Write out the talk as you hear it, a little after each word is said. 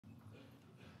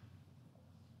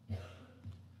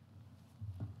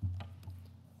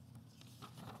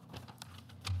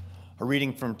A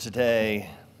reading from today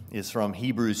is from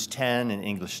Hebrews 10 in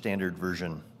English Standard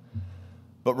Version.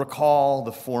 But recall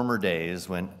the former days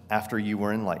when, after you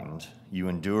were enlightened, you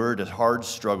endured a hard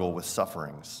struggle with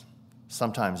sufferings,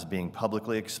 sometimes being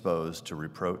publicly exposed to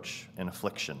reproach and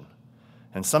affliction,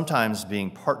 and sometimes being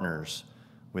partners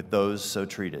with those so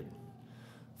treated.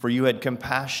 For you had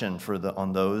compassion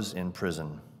on those in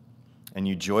prison, and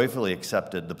you joyfully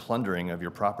accepted the plundering of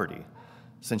your property,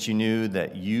 since you knew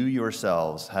that you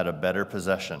yourselves had a better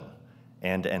possession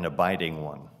and an abiding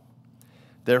one.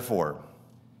 Therefore,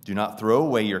 do not throw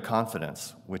away your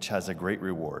confidence, which has a great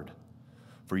reward,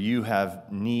 for you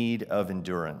have need of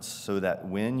endurance, so that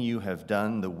when you have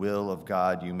done the will of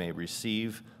God, you may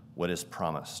receive what is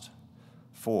promised.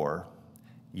 For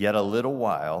yet a little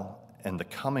while, and the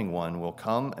coming one will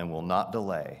come and will not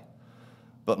delay,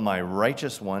 but my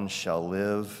righteous one shall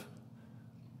live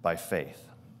by faith.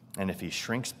 And if he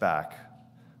shrinks back,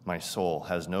 my soul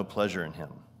has no pleasure in him.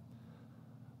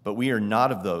 But we are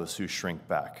not of those who shrink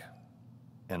back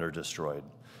and are destroyed,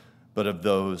 but of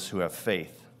those who have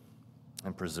faith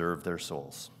and preserve their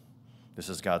souls. This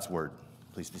is God's word.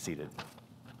 Please be seated.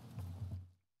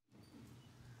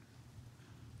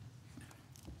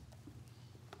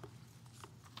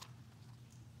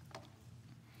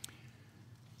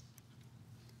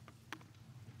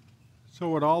 So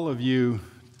what all of you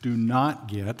do not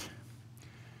get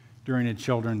during a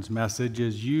children's message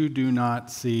is you do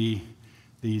not see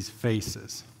these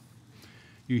faces.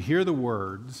 You hear the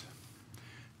words,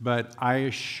 but I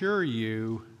assure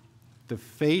you the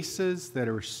faces that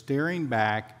are staring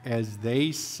back as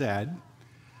they said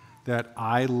that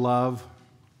I love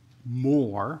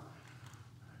more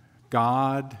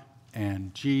God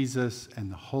and Jesus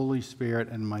and the Holy Spirit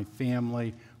and my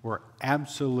family were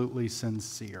absolutely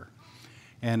sincere.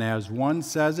 And as one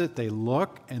says it, they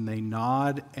look and they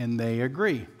nod and they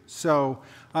agree. So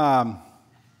I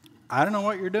don't know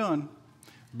what you're doing,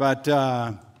 but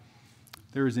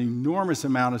there is an enormous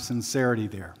amount of sincerity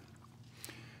there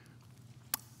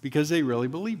because they really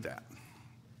believe that.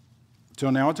 So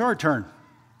now it's our turn.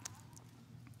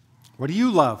 What do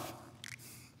you love?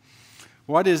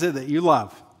 What is it that you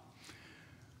love?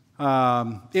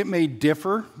 It may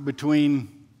differ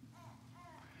between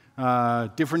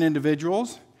different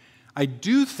individuals. I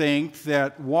do think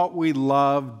that what we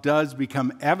love does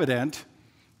become evident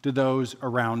to those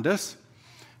around us.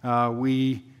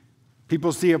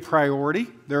 People see a priority.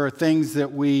 There are things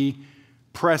that we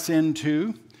press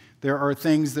into. There are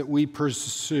things that we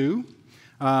pursue.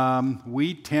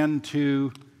 We tend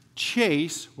to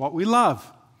chase what we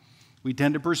love. We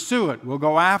tend to pursue it. We'll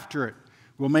go after it.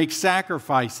 We'll make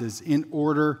sacrifices in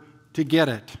order to get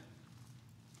it.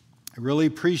 I really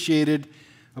appreciated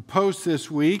a post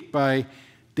this week by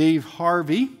Dave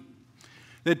Harvey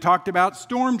that talked about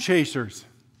storm chasers.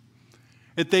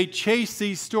 That they chase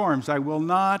these storms. I will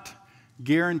not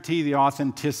guarantee the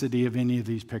authenticity of any of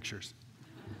these pictures.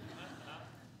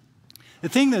 The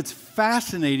thing that's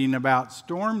fascinating about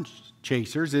storm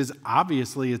chasers is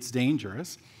obviously it's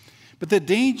dangerous, but the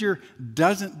danger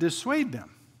doesn't dissuade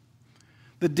them.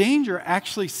 The danger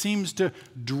actually seems to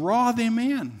draw them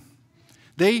in.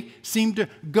 They seem to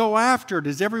go after it.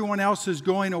 As everyone else is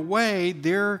going away,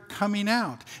 they're coming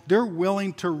out. They're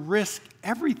willing to risk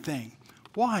everything.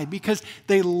 Why? Because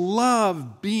they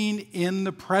love being in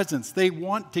the presence. They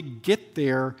want to get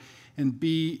there and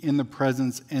be in the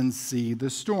presence and see the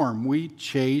storm. We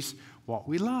chase what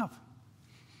we love,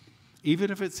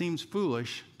 even if it seems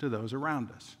foolish to those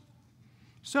around us.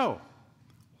 So,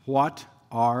 what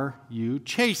are you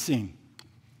chasing?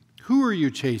 Who are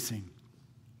you chasing?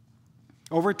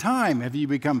 Over time, have you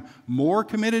become more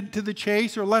committed to the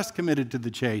chase or less committed to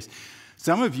the chase?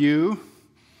 Some of you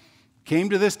came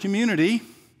to this community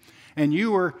and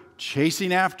you were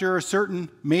chasing after a certain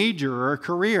major or a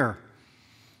career.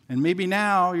 And maybe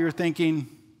now you're thinking,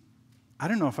 I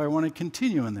don't know if I want to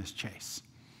continue in this chase.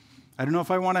 I don't know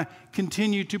if I want to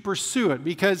continue to pursue it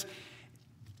because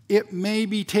it may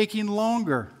be taking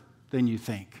longer than you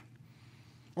think.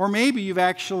 Or maybe you've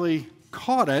actually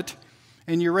caught it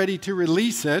and you're ready to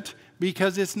release it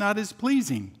because it's not as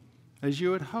pleasing as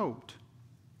you had hoped.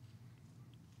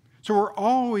 So we're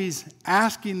always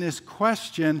asking this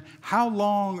question, how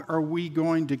long are we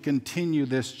going to continue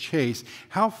this chase?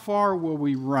 How far will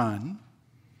we run?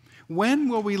 When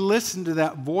will we listen to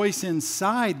that voice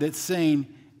inside that's saying,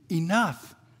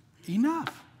 enough,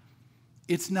 enough.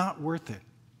 It's not worth it.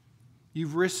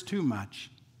 You've risked too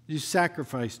much. You've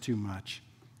sacrificed too much.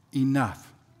 Enough.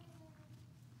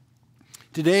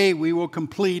 Today, we will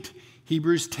complete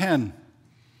Hebrews 10,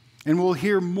 and we'll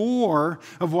hear more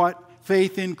of what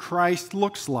faith in Christ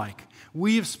looks like.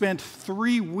 We have spent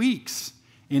 3 weeks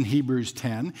in Hebrews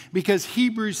 10 because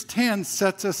Hebrews 10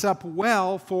 sets us up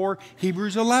well for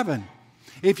Hebrews 11.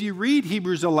 If you read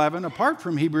Hebrews 11 apart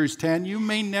from Hebrews 10, you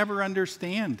may never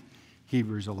understand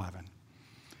Hebrews 11.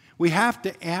 We have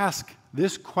to ask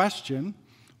this question,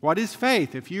 what is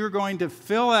faith? If you're going to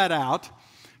fill that out,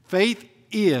 faith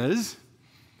is,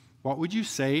 what would you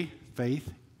say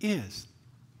faith is?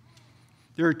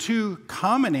 There are 2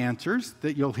 common answers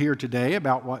that you'll hear today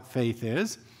about what faith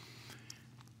is.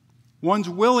 One's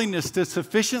willingness to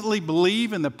sufficiently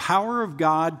believe in the power of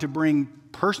God to bring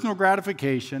personal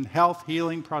gratification, health,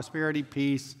 healing, prosperity,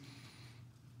 peace,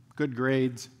 good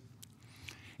grades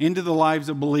into the lives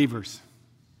of believers.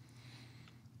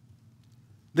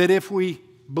 That if we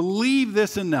believe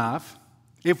this enough,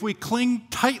 if we cling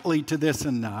tightly to this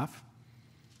enough,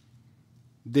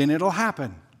 then it'll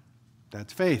happen.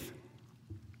 That's faith.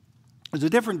 There's a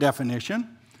different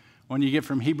definition, one you get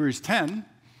from Hebrews 10,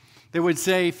 that would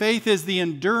say faith is the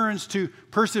endurance to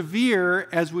persevere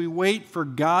as we wait for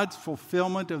God's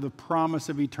fulfillment of the promise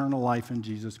of eternal life in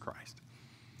Jesus Christ.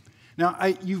 Now,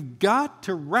 you've got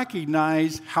to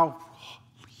recognize how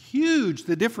huge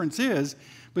the difference is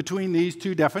between these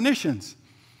 2 definitions.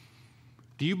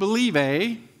 Do you believe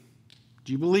A?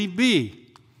 Do you believe B?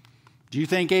 Do you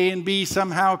think A and B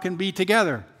somehow can be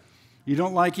together? You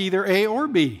don't like either A or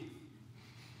B.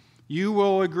 You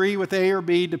will agree with A or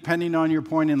B depending on your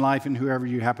point in life and whoever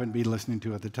you happen to be listening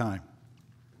to at the time.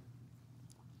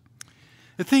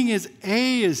 The thing is,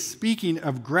 A is speaking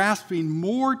of grasping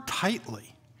more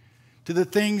tightly to the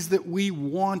things that we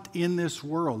want in this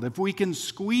world. If we can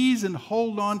squeeze and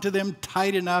hold on to them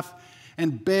tight enough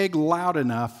and beg loud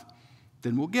enough,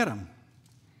 then we'll get them.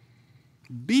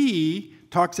 B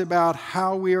talks about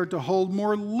how we are to hold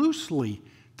more loosely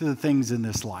to the things in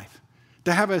this life,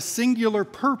 to have a singular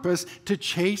purpose to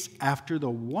chase after the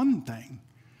one thing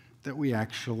that we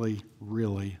actually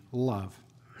really love.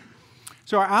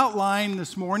 So our outline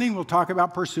this morning, we'll talk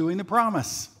about pursuing the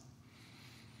promise.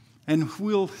 And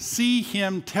we'll see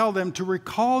him tell them to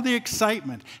recall the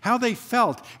excitement, how they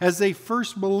felt as they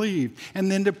first believed,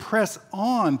 and then to press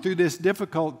on through this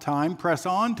difficult time, press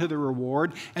on to the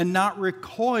reward, and not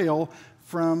recoil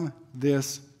from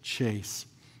this chase.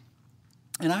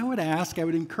 And I would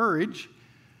encourage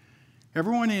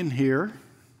everyone in here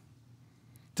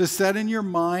to set in your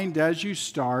mind as you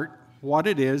start what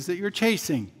it is that you're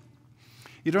chasing.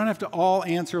 You don't have to all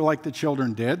answer like the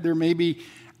children did. There may be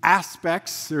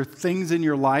aspects or things in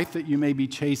your life that you may be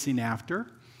chasing after.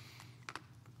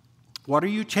 What are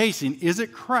you chasing? Is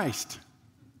it Christ?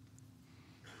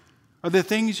 Are the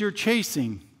things you're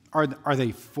chasing, are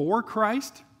they for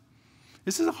Christ?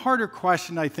 This is a harder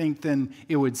question, I think, than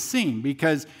it would seem,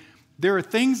 because there are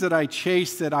things that I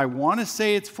chase that I want to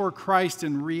say it's for Christ.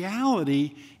 In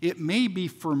reality, it may be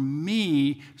for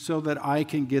me so that I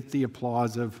can get the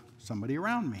applause of somebody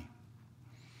around me.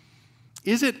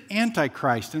 Is it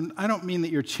Antichrist? And I don't mean that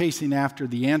you're chasing after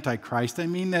the Antichrist. I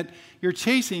mean that you're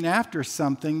chasing after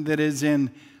something that is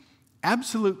in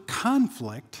absolute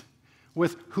conflict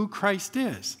with who Christ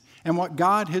is and what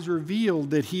God has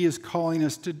revealed that he is calling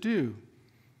us to do.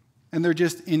 And they're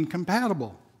just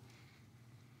incompatible.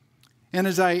 And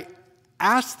as I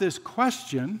ask this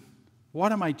question,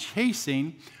 what am I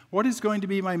chasing? What is going to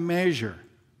be my measure?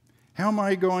 How am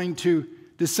I going to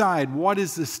decide what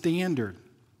is the standard?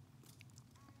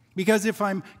 Because if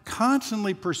I'm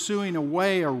constantly pursuing a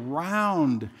way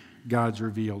around God's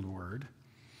revealed word,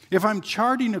 if I'm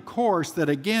charting a course that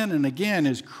again and again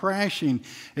is crashing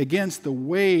against the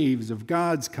waves of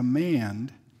God's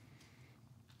command,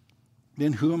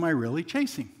 then who am I really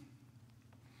chasing?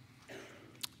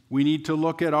 We need to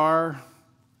look at our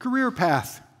career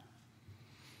path.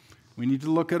 We need to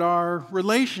look at our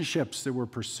relationships that we're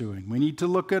pursuing. We need to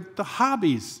look at the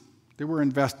hobbies that we're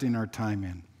investing our time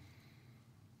in.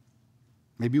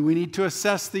 Maybe we need to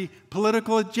assess the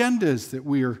political agendas that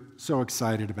we are so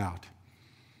excited about.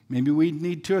 Maybe we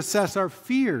need to assess our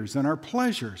fears and our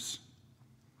pleasures.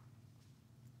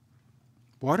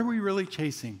 What are we really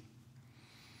chasing?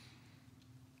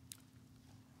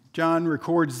 John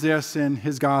records this in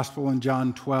his gospel in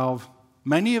John 12.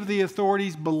 Many of the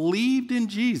authorities believed in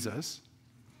Jesus,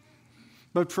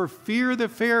 but for fear of the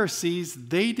Pharisees,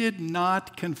 they did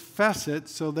not confess it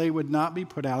so they would not be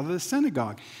put out of the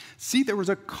synagogue. See, there was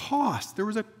a cost. There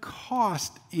was a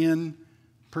cost in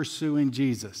pursuing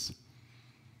Jesus.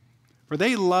 For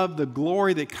they loved the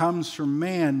glory that comes from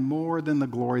man more than the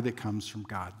glory that comes from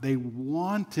God. They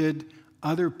wanted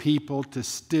other people to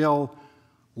still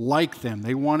like them.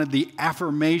 They wanted the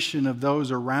affirmation of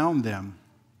those around them.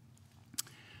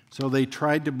 So they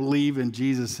tried to believe in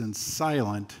Jesus in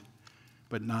silent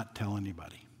but not tell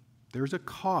anybody. There's a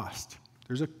cost.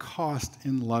 There's a cost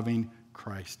in loving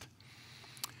Christ.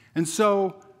 And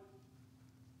so,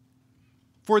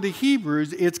 for the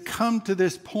Hebrews, it's come to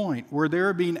this point where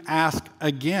they're being asked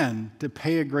again to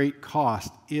pay a great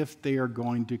cost if they are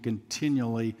going to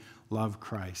continually love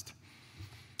Christ.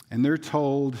 And they're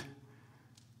told,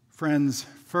 friends,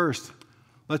 first,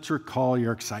 let's recall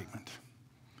your excitement.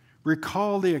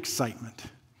 Recall the excitement.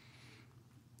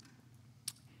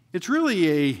 It's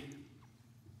really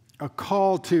a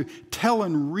call to tell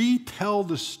and retell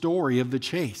the story of the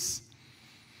chase.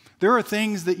 There are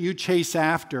things that you chase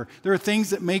after. There are things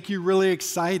that make you really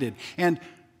excited. And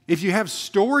if you have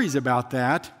stories about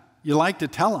that, you like to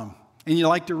tell them, and you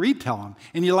like to retell them,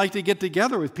 and you like to get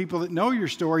together with people that know your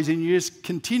stories, and you just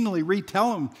continually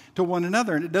retell them to one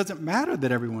another. And it doesn't matter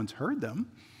that everyone's heard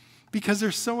them, because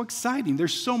they're so exciting. They're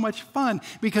so much fun,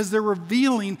 because they're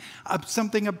revealing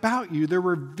something about you. They're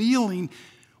revealing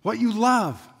what you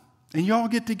love. And you all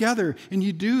get together and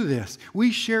you do this.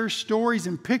 We share stories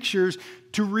and pictures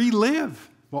to relive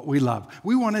what we love.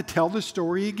 We want to tell the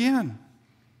story again.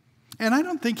 And I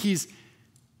don't think he's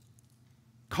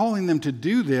calling them to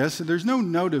do this. There's no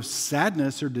note of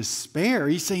sadness or despair.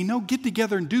 He's saying, no, get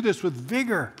together and do this with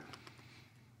vigor.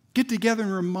 Get together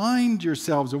and remind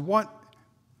yourselves of what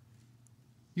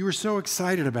you were so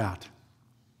excited about.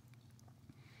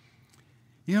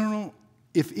 You know,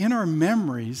 if in our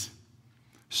memories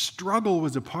struggle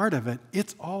was a part of it,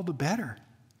 it's all the better.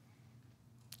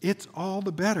 It's all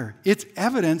the better. It's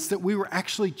evidence that we were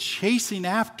actually chasing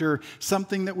after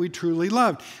something that we truly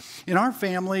loved. In our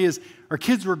family, as our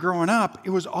kids were growing up, it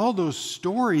was all those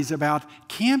stories about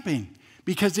camping,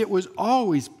 because it was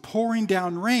always pouring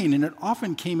down rain, and it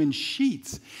often came in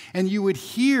sheets. And you would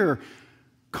hear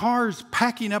cars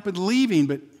packing up and leaving,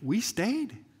 but we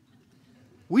stayed.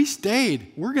 We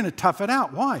stayed. We're going to tough it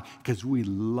out. Why? Because we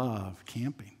love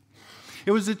camping.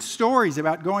 It was its stories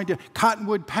about going to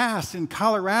Cottonwood Pass in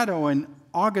Colorado on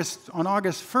August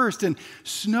 1st, and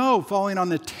snow falling on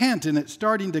the tent and it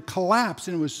starting to collapse,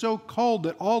 and it was so cold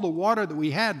that all the water that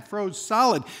we had froze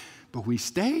solid. But we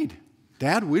stayed.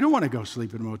 Dad, we don't want to go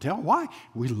sleep in a motel. Why?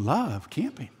 We love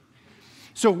camping.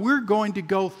 So we're going to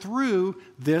go through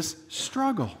this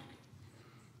struggle.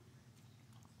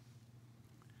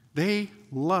 They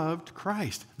loved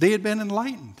Christ. They had been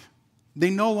enlightened. They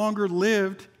no longer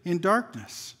lived in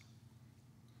darkness.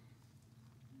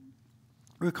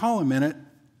 Recall a minute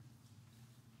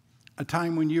a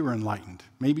time when you were enlightened.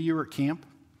 Maybe you were at camp.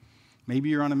 Maybe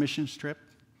you're on a missions trip.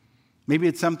 Maybe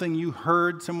it's something you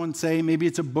heard someone say. Maybe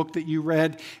it's a book that you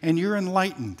read, and you're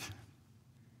enlightened.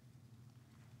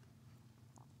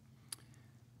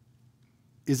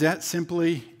 Is that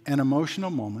simply an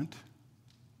emotional moment,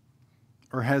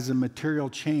 or has a material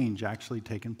change actually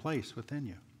taken place within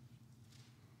you?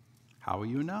 How will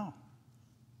you know?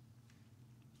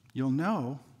 You'll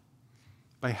know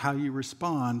by how you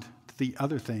respond to the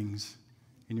other things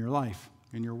in your life,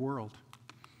 in your world.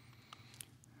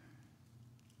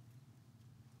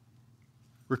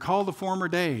 Recall the former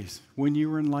days when you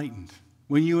were enlightened,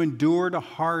 when you endured a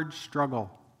hard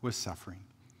struggle with suffering.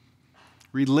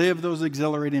 Relive those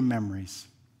exhilarating memories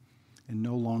and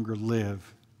no longer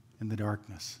live in the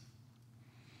darkness.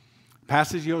 The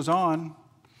passage goes on.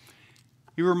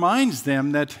 He reminds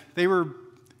them that they were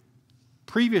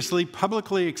previously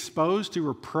publicly exposed to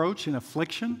reproach and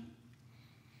affliction.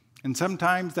 And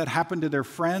sometimes that happened to their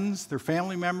friends, their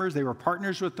family members. They were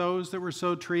partners with those that were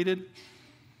so treated.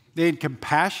 They had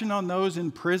compassion on those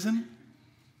in prison.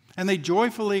 And they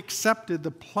joyfully accepted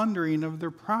the plundering of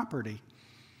their property.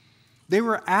 They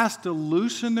were asked to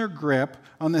loosen their grip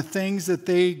on the things that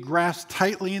they grasped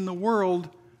tightly in the world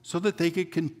so that they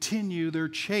could continue their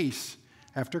chase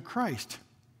after Christ.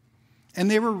 And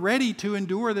they were ready to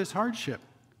endure this hardship.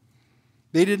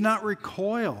 They did not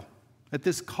recoil at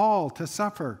this call to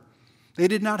suffer. They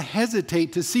did not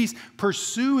hesitate to cease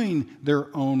pursuing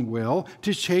their own will,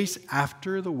 to chase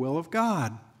after the will of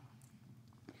God.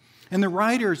 And the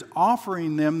writer's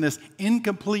offering them this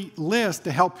incomplete list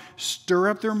to help stir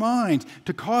up their minds,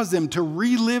 to cause them to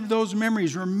relive those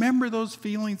memories, remember those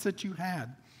feelings that you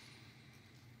had.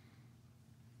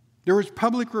 There was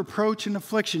public reproach and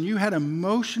affliction. You had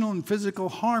emotional and physical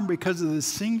harm because of the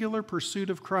singular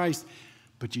pursuit of Christ,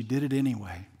 but you did it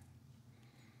anyway.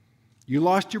 You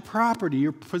lost your property.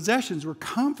 Your possessions were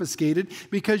confiscated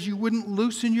because you wouldn't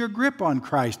loosen your grip on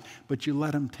Christ, but you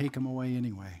let him take them away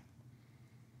anyway.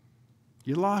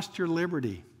 You lost your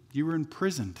liberty. You were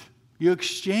imprisoned. You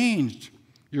exchanged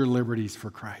your liberties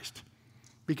for Christ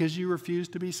because you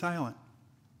refused to be silent.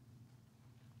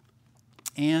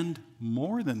 And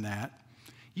more than that,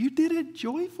 you did it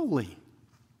joyfully.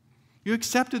 You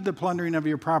accepted the plundering of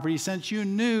your property since you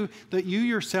knew that you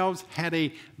yourselves had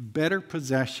a better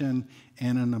possession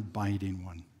and an abiding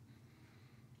one.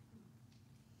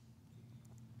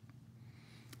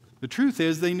 The truth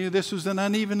is, they knew this was an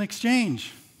uneven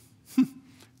exchange.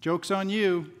 Joke's on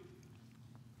you.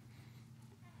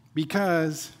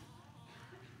 Because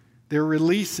they're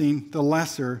releasing the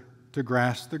lesser to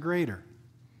grasp the greater.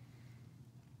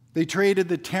 They traded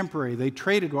the temporary. They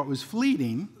traded what was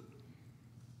fleeting,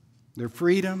 their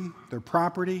freedom, their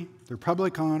property, their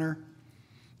public honor,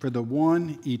 for the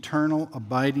one eternal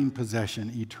abiding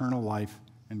possession, eternal life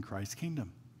in Christ's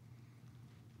kingdom.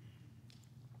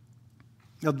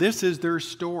 Now, this is their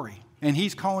story, and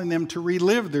he's calling them to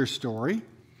relive their story.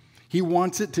 He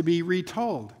wants it to be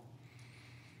retold.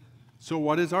 So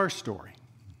what is our story?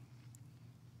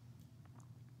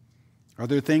 Are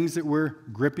there things that we're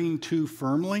gripping too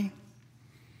firmly?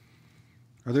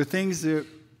 Are there things that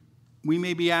we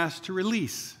may be asked to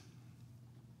release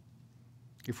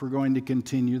if we're going to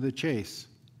continue the chase?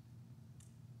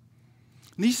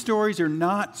 And these stories are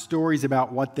not stories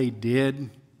about what they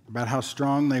did, about how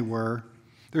strong they were.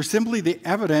 They're simply the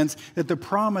evidence that the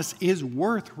promise is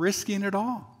worth risking it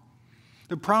all.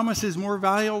 The promise is more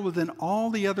valuable than all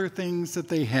the other things that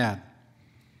they had.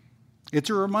 It's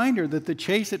a reminder that the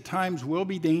chase at times will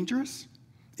be dangerous,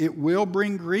 it will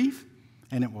bring grief,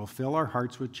 and it will fill our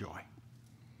hearts with joy.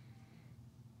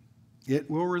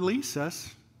 It will release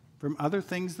us from other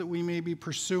things that we may be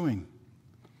pursuing.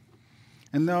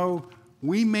 And though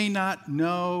we may not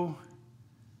know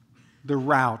the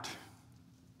route,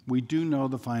 we do know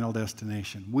the final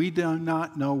destination. We do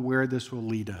not know where this will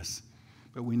lead us,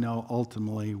 but we know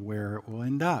ultimately where it will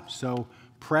end up. So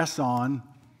press on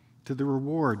to the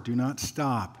reward. Do not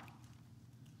stop.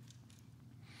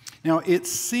 Now, it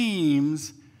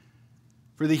seems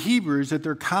for the Hebrews that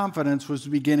their confidence was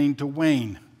beginning to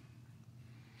wane,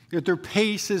 that their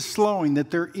pace is slowing, that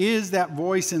there is that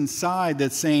voice inside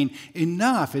that's saying,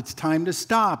 enough, it's time to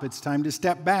stop, it's time to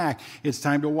step back, it's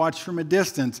time to watch from a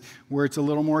distance where it's a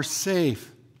little more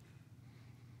safe.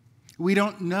 We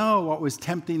don't know what was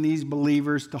tempting these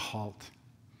believers to halt.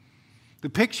 The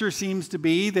picture seems to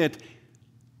be that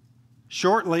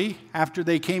shortly after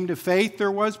they came to faith,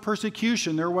 there was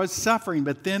persecution, there was suffering,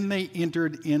 but then they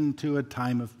entered into a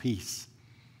time of peace.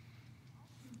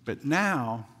 But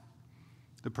now,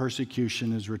 the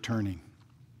persecution is returning.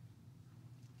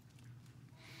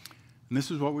 And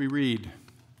this is what we read.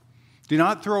 Do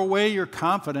not throw away your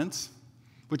confidence,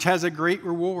 which has a great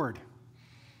reward.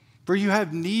 For you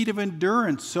have need of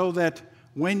endurance, so that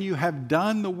when you have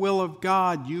done the will of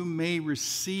God, you may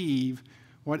receive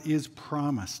what is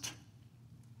promised.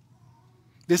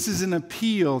 This is an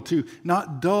appeal to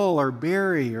not dull or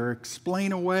bury or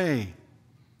explain away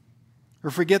or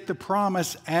forget the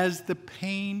promise as the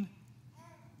pain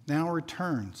now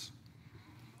returns.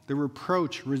 The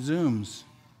reproach resumes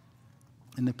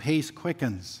and the pace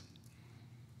quickens.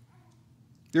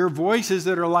 There are voices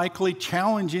that are likely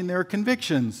challenging their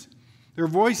convictions. There are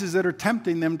voices that are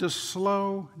tempting them to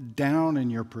slow down in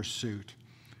your pursuit.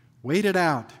 Wait it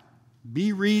out.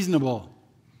 Be reasonable.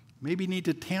 Maybe need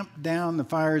to tamp down the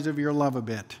fires of your love a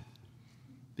bit.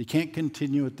 You can't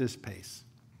continue at this pace.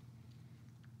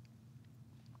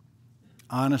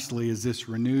 Honestly, is this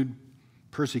renewed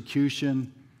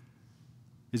persecution,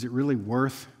 is it really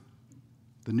worth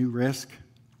the new risk?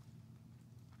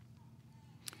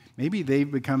 Maybe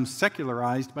they've become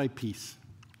secularized by peace.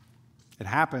 It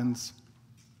happens.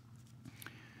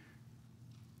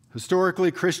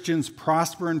 Historically, Christians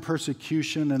prosper in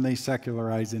persecution and they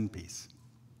secularize in peace.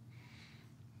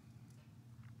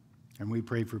 And we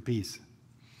pray for peace.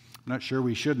 I'm not sure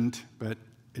we shouldn't, but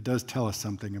it does tell us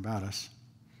something about us.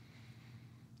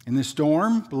 In the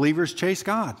storm, believers chase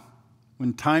God.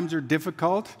 When times are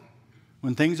difficult,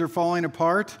 when things are falling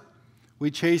apart, we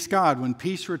chase God. When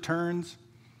peace returns,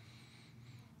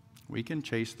 we can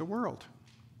chase the world.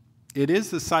 It is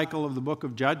the cycle of the book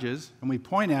of Judges, and we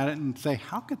point at it and say,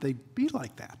 how could they be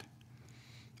like that?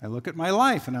 I look at my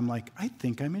life and I'm like, I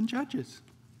think I'm in Judges.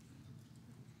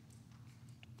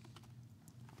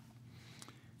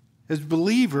 As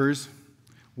believers,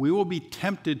 we will be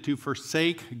tempted to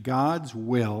forsake God's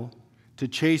will to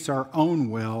chase our own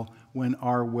will when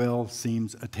our will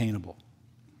seems attainable.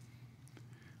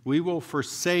 We will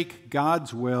forsake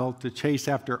God's will to chase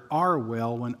after our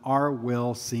will when our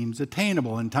will seems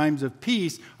attainable. In times of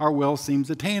peace, our will seems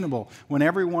attainable. When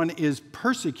everyone is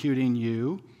persecuting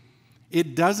you,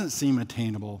 it doesn't seem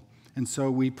attainable, and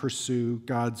so we pursue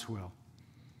God's will.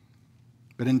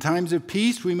 But in times of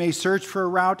peace, we may search for a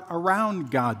route around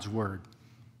God's word.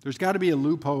 There's got to be a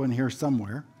loophole in here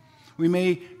somewhere. We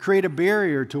may create a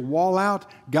barrier to wall out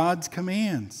God's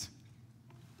commands.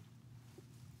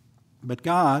 But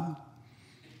God,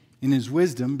 in His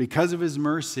wisdom, because of His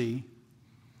mercy,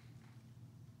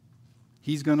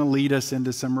 He's going to lead us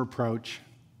into some reproach.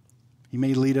 He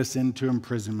may lead us into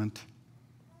imprisonment.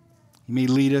 He may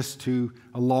lead us to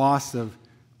a loss of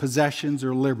possessions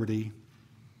or liberty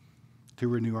to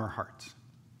renew our hearts,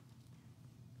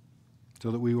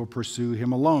 so that we will pursue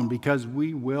Him alone, because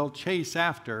we will chase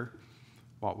after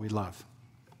what we love.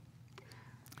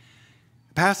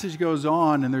 The passage goes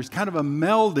on, and there's kind of a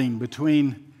melding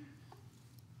between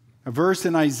a verse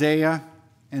in Isaiah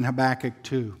and Habakkuk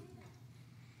 2.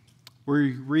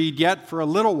 We read, "Yet for a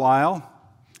little while,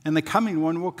 and the coming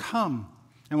one will come,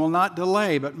 and will not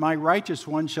delay, but my righteous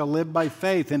one shall live by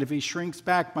faith, and if he shrinks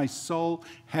back, my soul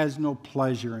has no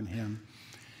pleasure in him."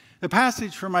 The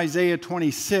passage from Isaiah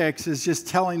 26 is just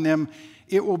telling them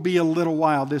it will be a little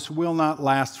while. This will not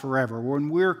last forever. When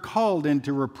we're called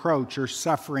into reproach or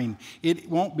suffering, it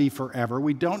won't be forever.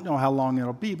 We don't know how long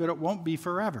it'll be, but it won't be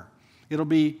forever. It'll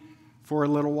be for a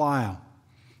little while.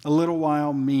 A little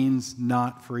while means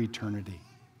not for eternity.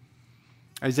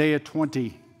 Isaiah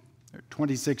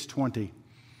 26:20.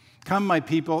 "Come, my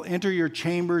people, enter your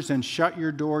chambers and shut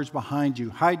your doors behind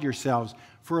you. Hide yourselves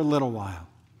for a little while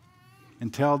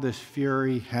until this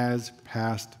fury has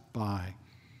passed by."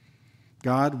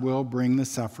 God will bring the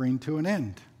suffering to an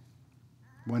end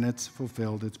when it's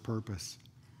fulfilled its purpose.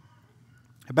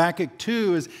 Habakkuk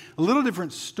 2 is a little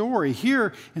different story.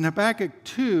 Here in Habakkuk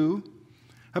 2,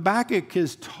 Habakkuk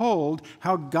is told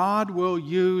how God will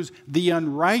use the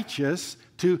unrighteous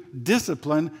to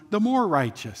discipline the more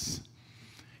righteous.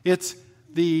 It's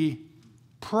the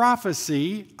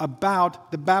prophecy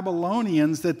about the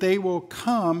Babylonians, that they will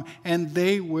come and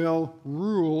they will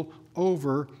rule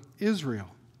over Israel.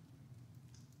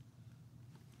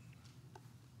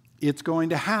 It's going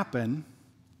to happen,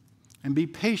 and be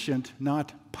patient,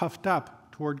 not puffed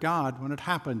up toward God when it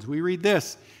happens. We read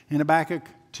this in Habakkuk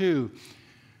 2.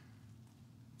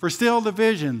 "For still the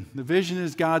vision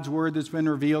is God's word that's been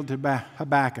revealed to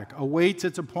Habakkuk, awaits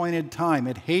its appointed time.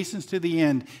 It hastens to the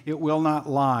end. It will not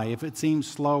lie. If it seems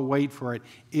slow, wait for it.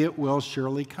 It will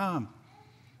surely come.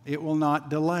 It will not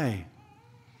delay.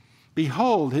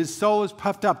 Behold, his soul is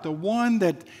puffed up." The one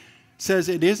that says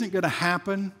it isn't going to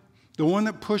happen, the one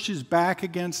that pushes back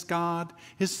against God,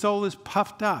 his soul is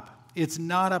puffed up. It's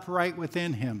not upright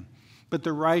within him. But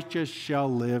the righteous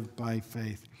shall live by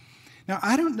faith. Now,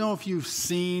 I don't know if you've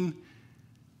seen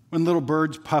when little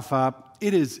birds puff up.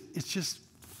 It's just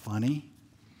funny.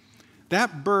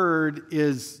 That bird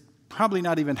is probably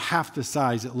not even half the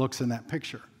size it looks in that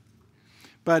picture.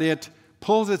 But it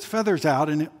pulls its feathers out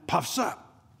and it puffs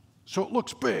up. So it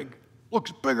looks big,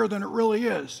 looks bigger than it really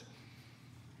is.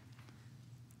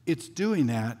 It's doing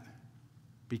that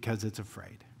because it's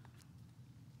afraid.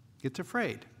 It's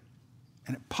afraid.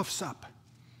 And it puffs up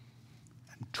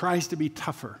and tries to be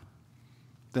tougher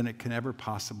than it can ever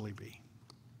possibly be.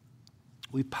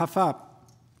 We puff up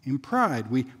in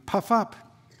pride. We puff up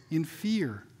in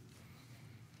fear.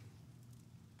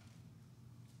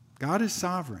 God is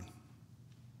sovereign.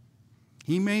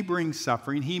 He may bring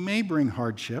suffering. He may bring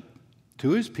hardship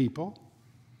to His people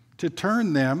to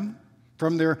turn them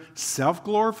from their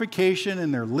self-glorification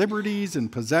and their liberties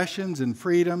and possessions and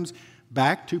freedoms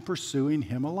back to pursuing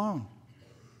Him alone.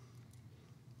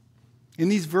 In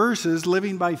these verses,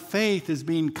 living by faith is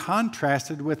being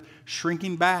contrasted with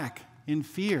shrinking back in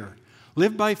fear.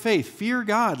 Live by faith. Fear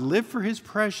God. Live for His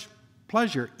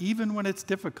pleasure, even when it's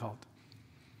difficult.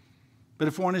 But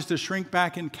if one is to shrink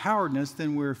back in cowardness,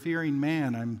 then we're fearing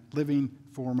man. I'm living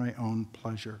for my own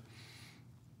pleasure.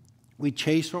 We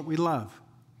chase what we love.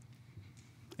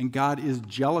 And God is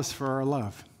jealous for our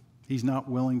love. He's not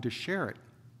willing to share it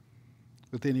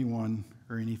with anyone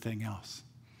or anything else.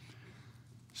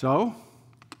 So,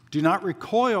 do not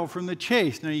recoil from the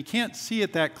chase. Now, you can't see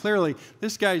it that clearly.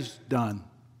 This guy's done.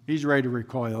 He's ready to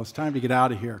recoil. It's time to get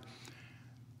out of here.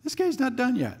 This guy's not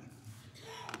done yet.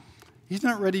 He's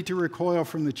not ready to recoil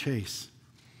from the chase.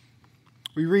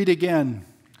 We read again,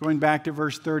 going back to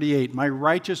verse 38. "My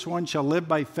righteous one shall live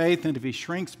by faith, and if he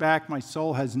shrinks back, my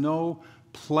soul has no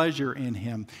pleasure in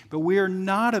him." But we are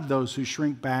not of those who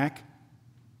shrink back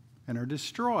and are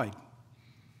destroyed,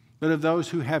 but of those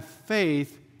who have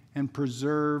faith and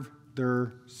preserve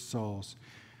their souls.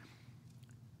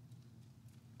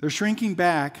 They're shrinking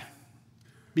back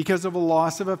because of a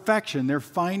loss of affection. They're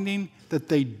finding that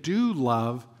they do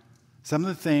love some of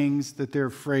the things that they're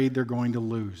afraid they're going to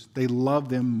lose. They love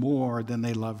them more than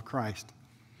they love Christ.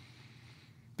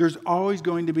 There's always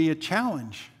going to be a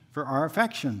challenge for our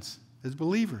affections as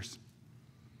believers.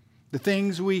 The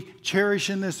things we cherish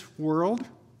in this world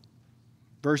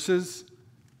versus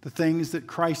the things that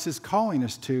Christ is calling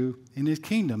us to in his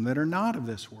kingdom that are not of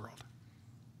this world.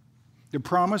 The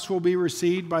promise will be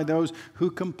received by those who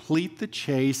complete the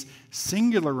chase,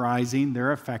 singularizing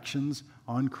their affections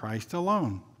on Christ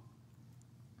alone.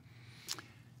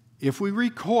 If we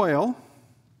recoil,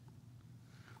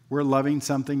 we're loving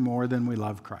something more than we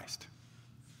love Christ.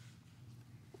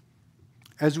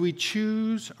 As we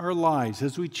choose our lives,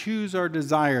 as we choose our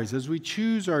desires, as we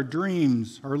choose our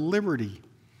dreams, our liberty,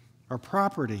 our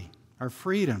property, our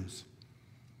freedoms,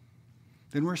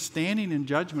 then we're standing in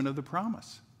judgment of the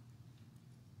promise.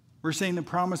 We're saying the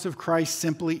promise of Christ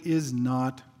simply is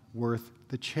not worth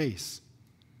the chase.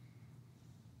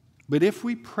 But if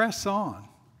we press on,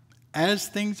 as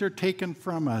things are taken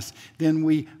from us, then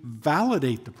we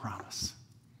validate the promise.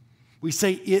 We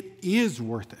say it is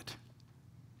worth it.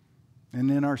 And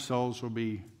then our souls will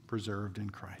be preserved in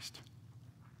Christ.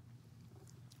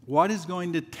 What is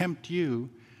going to tempt you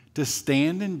to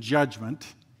stand in judgment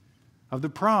of the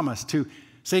promise? To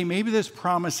say, maybe this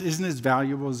promise isn't as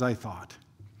valuable as I thought.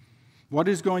 What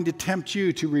is going to tempt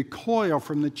you to recoil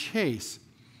from the chase?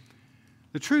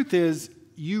 The truth is,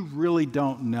 you really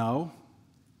don't know,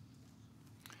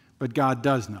 but God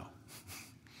does know.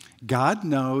 God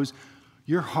knows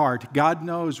your heart. God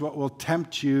knows what will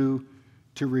tempt you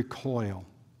to recoil.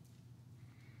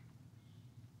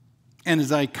 And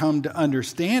as I come to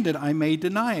understand it, I may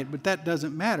deny it, but that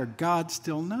doesn't matter. God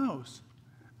still knows,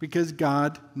 because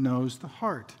God knows the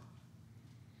heart.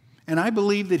 And I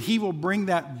believe that he will bring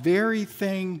that very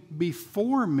thing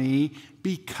before me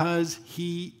because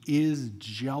he is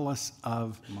jealous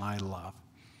of my love.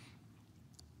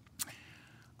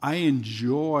 I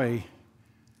enjoy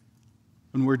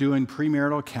when we're doing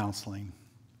premarital counseling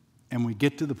and we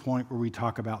get to the point where we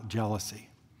talk about jealousy.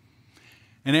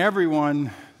 And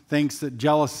everyone thinks that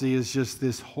jealousy is just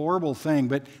this horrible thing,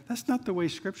 but that's not the way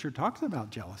Scripture talks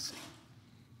about jealousy.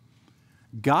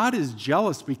 God is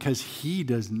jealous because he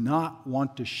does not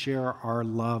want to share our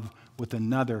love with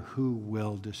another who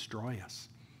will destroy us.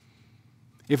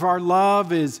 If our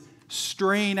love is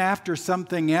straying after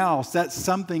something else, that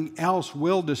something else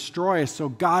will destroy us. So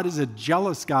God is a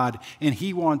jealous God, and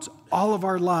he wants all of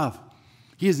our love.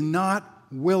 He is not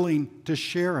willing to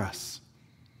share us.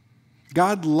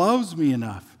 God loves me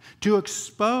enough to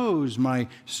expose my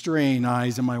straying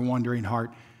eyes and my wandering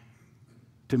heart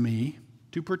to me,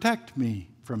 to protect me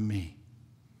from me.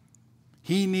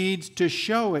 He needs to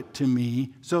show it to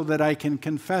me so that I can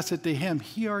confess it to him.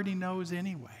 He already knows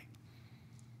anyway.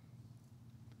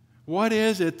 What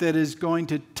is it that is going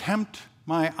to tempt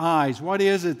my eyes? What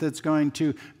is it that's going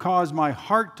to cause my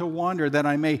heart to wander that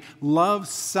I may love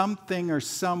something or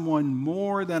someone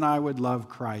more than I would love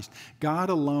Christ? God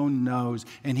alone knows,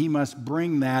 and he must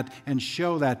bring that and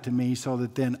show that to me so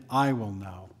that then I will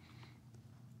know.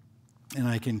 And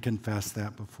I can confess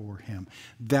that before him.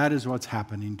 That is what's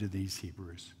happening to these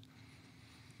Hebrews.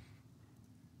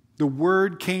 The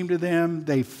word came to them.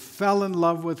 They fell in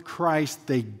love with Christ.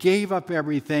 They gave up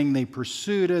everything. They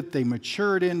pursued it. They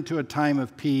matured into a time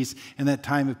of peace. And that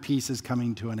time of peace is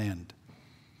coming to an end.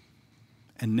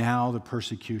 And now the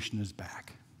persecution is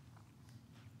back.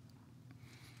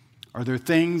 Are there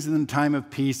things in the time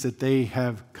of peace that they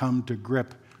have come to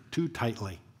grip too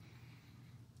tightly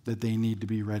that they need to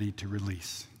be ready to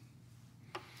release?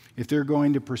 If they're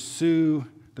going to pursue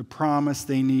the promise,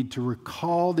 they need to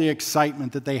recall the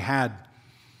excitement that they had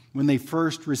when they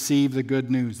first received the good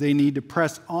news. They need to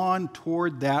press on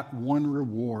toward that one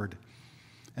reward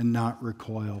and not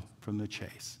recoil from the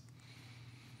chase.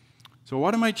 So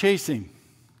what am I chasing?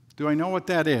 Do I know what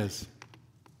that is?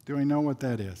 Do I know what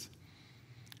that is?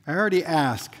 I already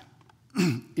asked,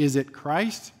 is it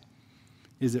Christ?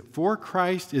 Is it for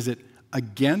Christ? Is it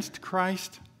against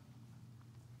Christ?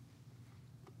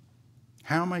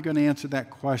 How am I going to answer that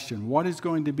question? What is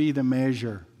going to be the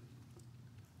measure?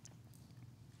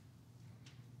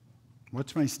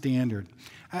 What's my standard?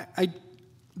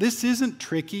 This isn't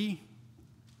tricky.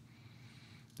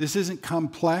 This isn't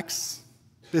complex.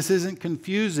 This isn't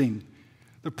confusing.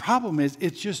 The problem is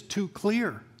it's just too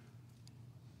clear.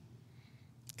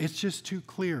 It's just too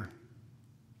clear.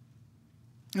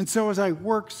 And so as I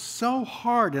work so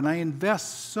hard and I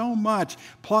invest so much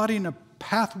plotting a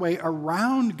pathway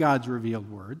around God's revealed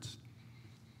words,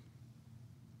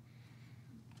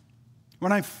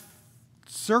 when I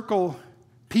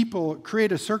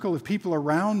create a circle of people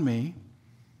around me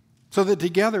so that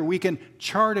together we can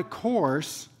chart a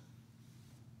course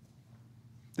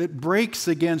that breaks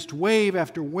against wave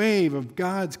after wave of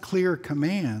God's clear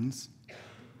commands,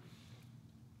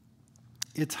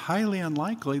 it's highly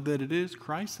unlikely that it is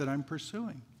Christ that I'm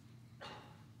pursuing.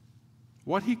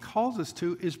 What he calls us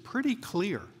to is pretty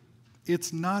clear.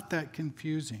 It's not that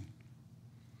confusing.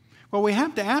 What we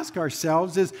have to ask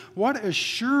ourselves is, what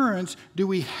assurance do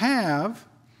we have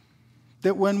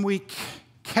that when we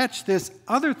catch this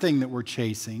other thing that we're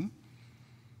chasing,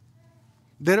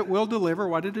 that it will deliver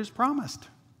what it has promised?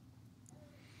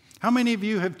 How many of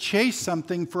you have chased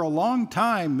something for a long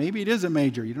time? Maybe it is a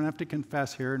major. You don't have to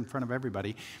confess here in front of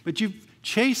everybody. But you've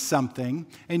chased something,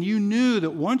 and you knew that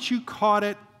once you caught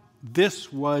it,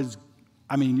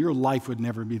 your life would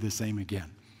never be the same again.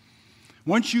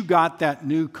 Once you got that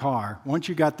new car, once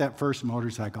you got that first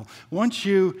motorcycle, once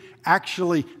you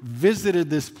actually visited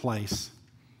this place,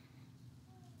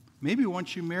 maybe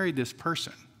once you married this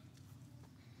person,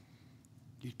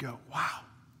 you'd go, wow,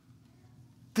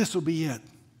 this will be it.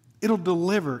 It'll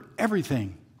deliver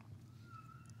everything.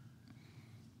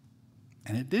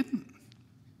 And it didn't.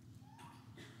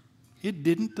 It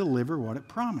didn't deliver what it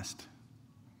promised.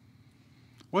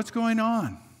 What's going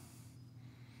on?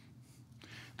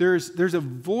 There's a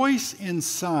voice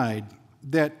inside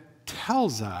that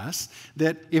tells us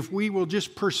that if we will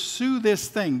just pursue this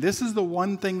thing, this is the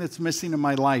one thing that's missing in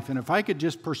my life, and if I could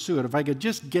just pursue it, if I could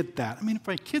just get that, if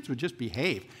my kids would just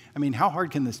behave, how hard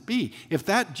can this be? If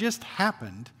that just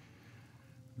happened,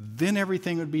 then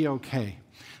everything would be okay.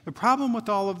 The problem with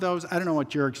all of those, I don't know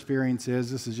what your experience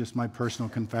is, this is just my personal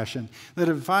confession, that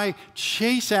if I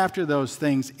chase after those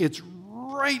things, it's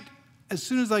right as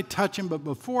soon as I touch them, but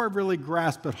before I really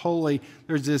grasp it wholly,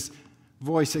 there's this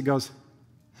voice that goes,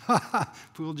 ha ha,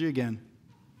 fooled you again.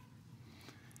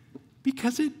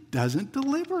 Because it doesn't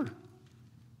deliver.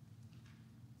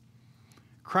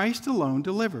 Christ alone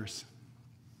delivers.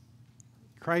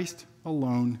 Christ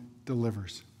alone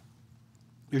delivers.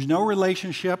 There's no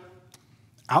relationship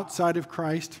outside of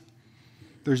Christ.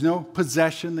 There's no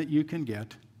possession that you can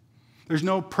get. There's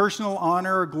no personal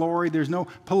honor or glory. There's no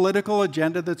political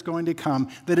agenda that's going to come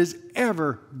that is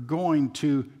ever going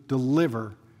to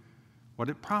deliver what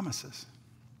it promises.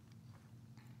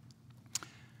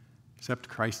 Except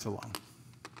Christ alone.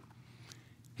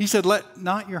 He said, let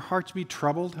not your hearts be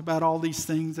troubled about all these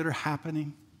things that are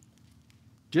happening.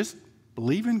 Just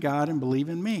believe in God and believe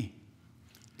in me.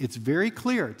 It's very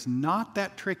clear. It's not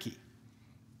that tricky.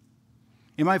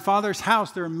 In my Father's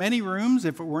house, there are many rooms.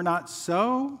 If it were not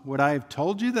so, would I have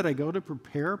told you that I go to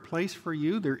prepare a place for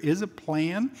you? There is a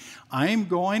plan. I am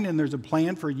going, and there's a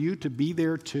plan for you to be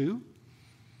there too.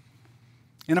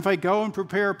 And if I go and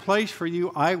prepare a place for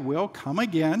you, I will come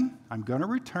again. I'm going to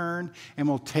return and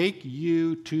will take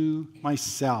you to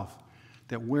myself,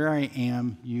 that where I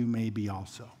am, you may be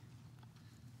also.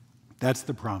 That's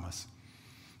the promise.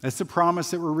 That's the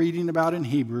promise that we're reading about in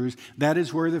Hebrews. That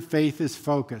is where the faith is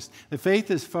focused. The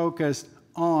faith is focused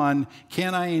on,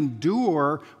 can I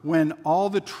endure when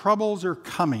all the troubles are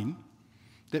coming,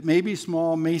 that may be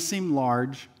small, may seem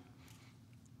large?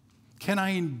 Can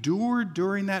I endure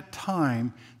during that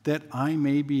time that I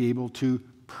may be able to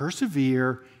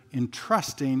persevere in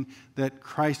trusting that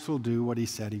Christ will do what he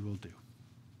said he will do?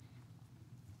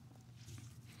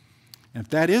 And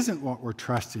if that isn't what we're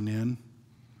trusting in,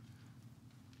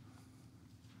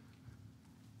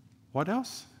 what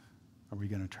else are we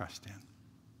going to trust in?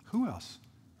 Who else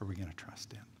are we going to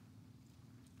trust in?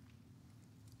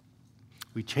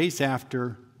 We chase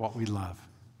after what we love.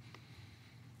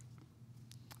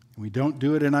 And we don't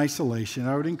do it in isolation.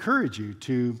 I would encourage you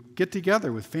to get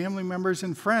together with family members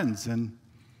and friends and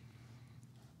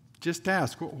just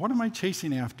ask, well, what am I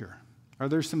chasing after? Are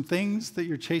there some things that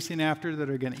you're chasing after that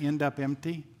are going to end up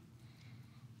empty?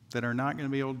 That are not going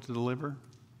to be able to deliver?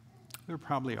 There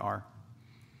probably are.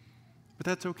 But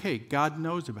that's okay. God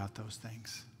knows about those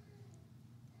things.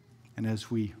 And as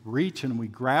we reach and we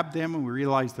grab them and we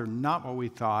realize they're not what we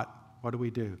thought, what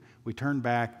do? We turn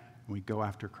back and we go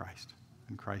after Christ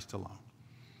and Christ alone.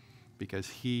 Because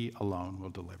he alone will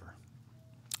deliver.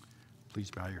 Please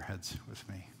bow your heads with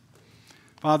me.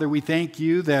 Father, we thank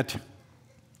you that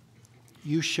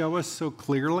you show us so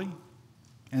clearly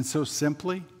and so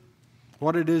simply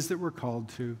what it is that we're called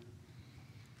to.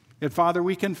 Yet, Father,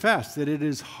 we confess that it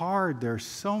is hard. There are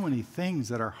so many things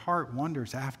that our heart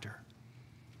wonders after.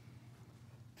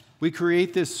 We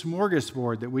create this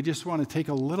smorgasbord that we just want to take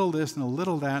a little of this and a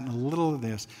little of that and a little of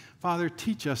this. Father,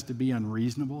 teach us to be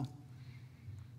unreasonable.